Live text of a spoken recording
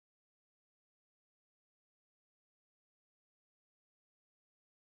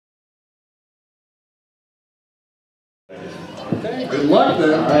Okay, good luck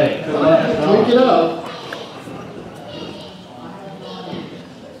then. All right, good luck. Tweak it up.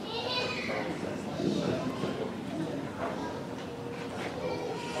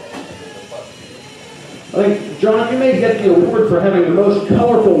 I think, John, you may get the award for having the most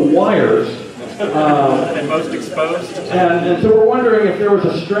colorful wires. And most exposed. And so we're wondering if there was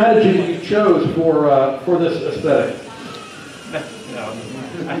a strategy that you chose for this aesthetic. No.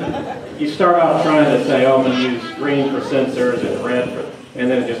 You start off trying to say, oh, I'm going to use green for sensors and red for, and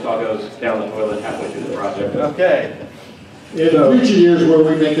then it just all goes down the toilet halfway through the project. Okay. In future years where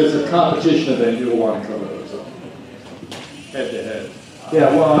we make this a competition event, you'll want to cover those up. Head to head. Yeah,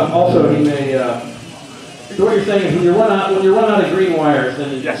 well, also he may, so what you're saying is when you run out of green wires,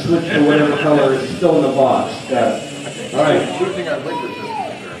 then you just switch to whatever color is still in the box. Got it. All right.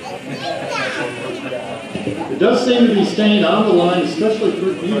 It does seem to be staying on the line, especially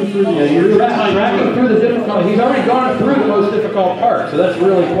even through the... Yeah, you're tracking through the difficult. He's already gone through the most difficult part, so that's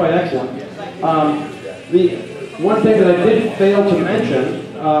really quite excellent. The one thing that I did fail to mention,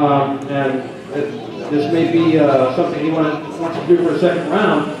 and this may be something he wants to do for a second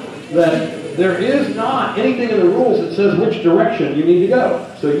round, that there is not anything in the rules that says which direction you need to go.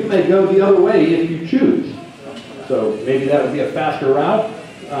 So you may go the other way if you choose. So maybe that would be a faster route,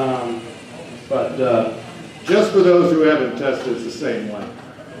 but... just for those who haven't tested, it's the same way.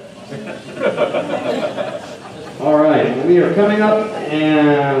 All right, we are coming up,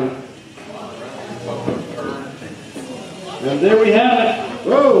 and there we have it.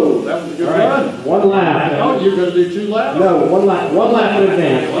 Whoa, that was a good run. One lap. Oh, you're going to do 2 laps? No, one lap in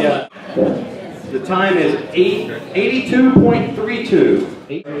advance. Yeah. The time is 82.32.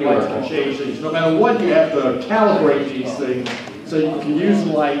 Lights can change things. No matter what, you have to calibrate these things so you can use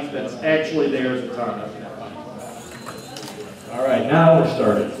the light that's actually there at the time. All right, now we're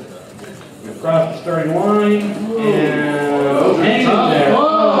started. We cross the starting line, and hang there.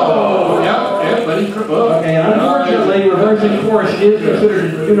 Oh, yeah, everybody. Okay, unfortunately, reversing course is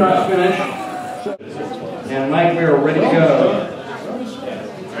considered a do not finish. And Mike, we are ready to go.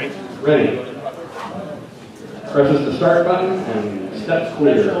 Ready. Presses the start button and steps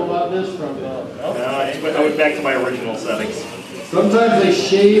clear. About this from, I went back to my original settings. sometimes they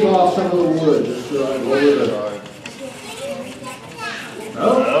shave off some of the wood. Just to avoid it.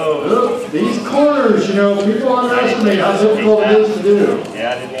 Oh, these corners, you know, people underestimate how difficult it is to do.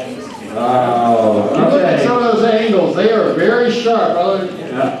 Yeah, I didn't anticipate. Look at some of those angles. They are very sharp.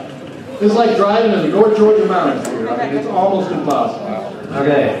 Yeah. It's like driving in the North Georgia mountains here. I mean, it's almost impossible.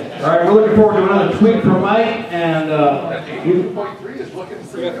 Okay. All right, we're looking forward to another tweak from Mike, and you. 2.3 is looking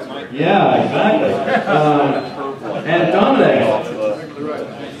for you. Yeah, exactly. And Dominic.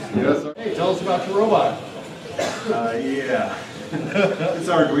 Yes, sir. Hey, tell us about your robot. Yeah. It's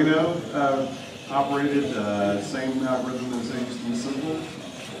Arduino operated, same algorithm as they used in Simple.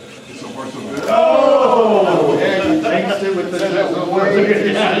 So far so good. Oh! Yeah, you changed it with the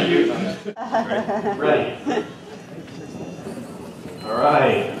Ready. All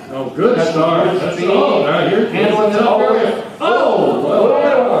right. Oh, good start. That's all. All right, here. Handling it all the way. Oh! A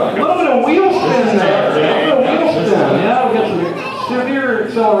little bit of wheel spin there. A little bit of wheel spin. Yeah, we got some severe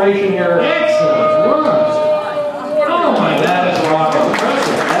acceleration here. Excellent run. Oh my, that is rocking.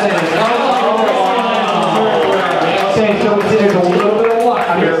 That is okay, so there's a little bit of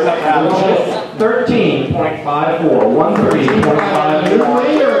luck here. 13.54. 13.54. New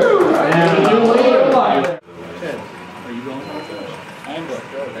leader. And a little bit of luck. Are you going? I'm going.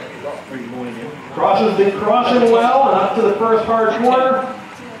 Are you going again? Crossing well and up to the first hard corner.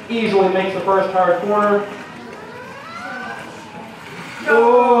 Easily makes the first hard corner.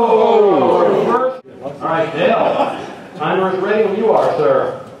 Oh! All right, Dale. Timer is ready when you are,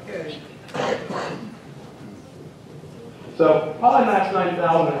 sir. So, Polymax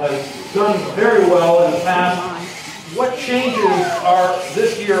 9000 has done very well in the past. What changes are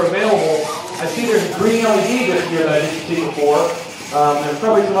this year available? I see there's a green LED this year that I didn't see before, and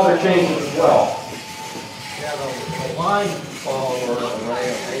probably some other changes as well. Yeah, the line follower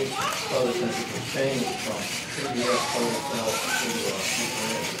array of 8 photosensors can change from CBS photocell to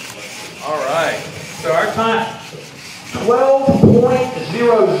infrared. All right. So our time,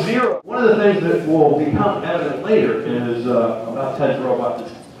 12.00. One of the things that will become evident later is about Ted's robot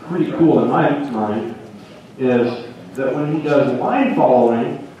that's pretty cool in my mind is that when he does line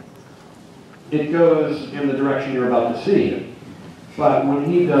following, it goes in the direction you're about to see. But when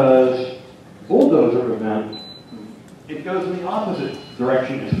he does bulldozer event, it goes in the opposite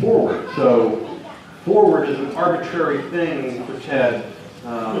direction, it's forward. So forward is an arbitrary thing for Ted.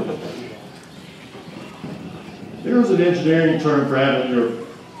 Here's an engineering term for having your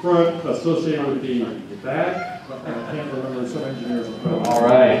front associated with the back. I can't remember some engineers. All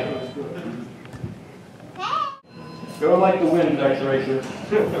right. Go like the wind, X Racer.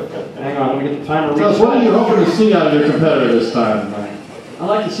 Hang on, let me get the timer. Charles, what are you hoping to see out of your competitor this time, Mike? I'd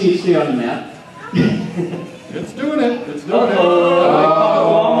like to see it stay on the map. It's doing it. It's doing it.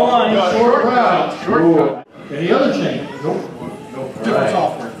 Short route. Shortcut. Any other change? Nope. Nope. Different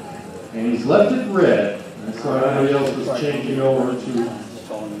software. And he's left it red. That's why everybody else was changing over to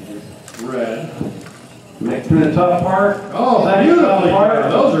red. Make through the tough part. Oh, beautifully.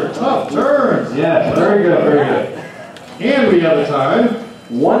 Those are tough turns. Yes, very good, very good. And we have a time.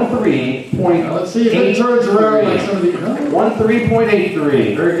 13.83. Now let's see if it turns around like some of the.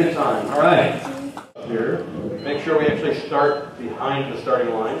 13.83. Very good time. All right. Here. Make sure we actually start behind the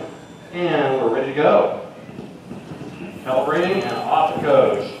starting line. And we're ready to go. Calibrating and off it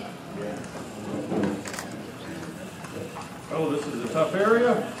goes. Oh, this is a tough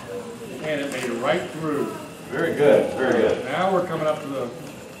area. And it made it right through. Very good, very good. Now we're coming up to the.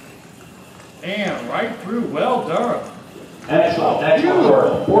 And right through. Well done. Excellent, excellent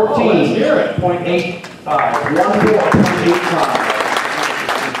work. 14.85.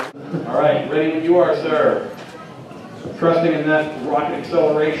 14.85. All right, ready when you are, sir. Trusting in that rocket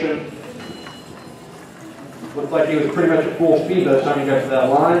acceleration. Looked like he was pretty much at full speed by the time he got to that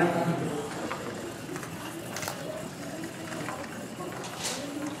line.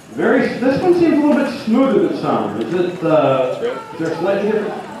 This one seems a little bit smoother this time. Is there slightly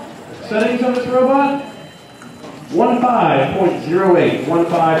different settings on this robot? 15.08.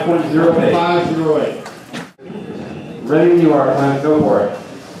 15.08. 508. Ready when you are, Glenn. Go for it.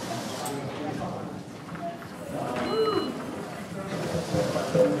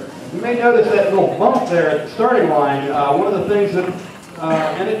 You may notice that little bump there at the starting line. One of the things that,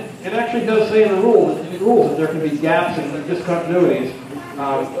 and it actually does say in the rules that there can be gaps and discontinuities,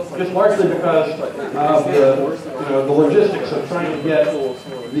 just largely because of the logistics of trying to get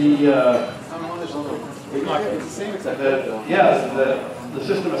the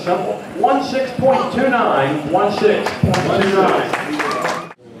system assembled. 16.29. 16.29.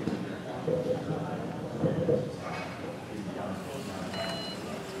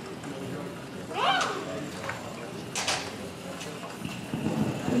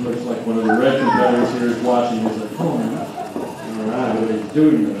 It looks like one of the red competitors here is watching. He's like, oh man. All right, what are you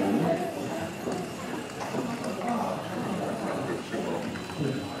doing with that?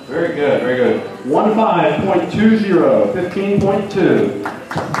 Very good, very good. 15.20,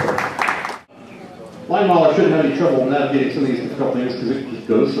 15.2. Line Mauler shouldn't have any trouble navigating some of these difficult things because it just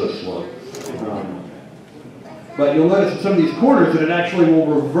goes so slow. But you'll notice in some of these corners that it actually will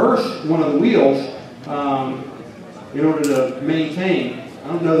reverse one of the wheels in order to maintain. I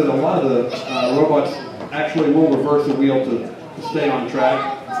don't know that a lot of the robots actually will reverse the wheel to stay on track.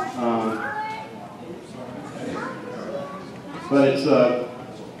 But it's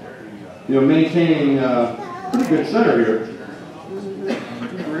maintaining pretty good center here.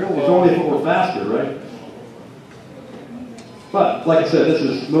 It's only if it were faster, right? But, like I said, this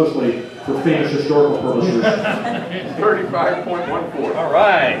is mostly for famous historical purposes. 35.14. All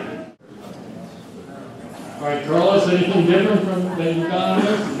right. All right, Carlos, anything different from that you got on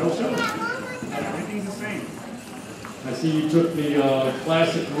this? No, sir. Everything's the same. I see you took the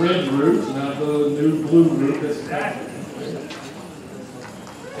classic red route, not the new blue route. Exactly.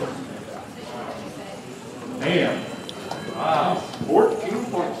 Damn. Wow.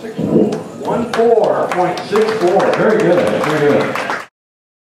 14.64. 14.64. Very good. Very good.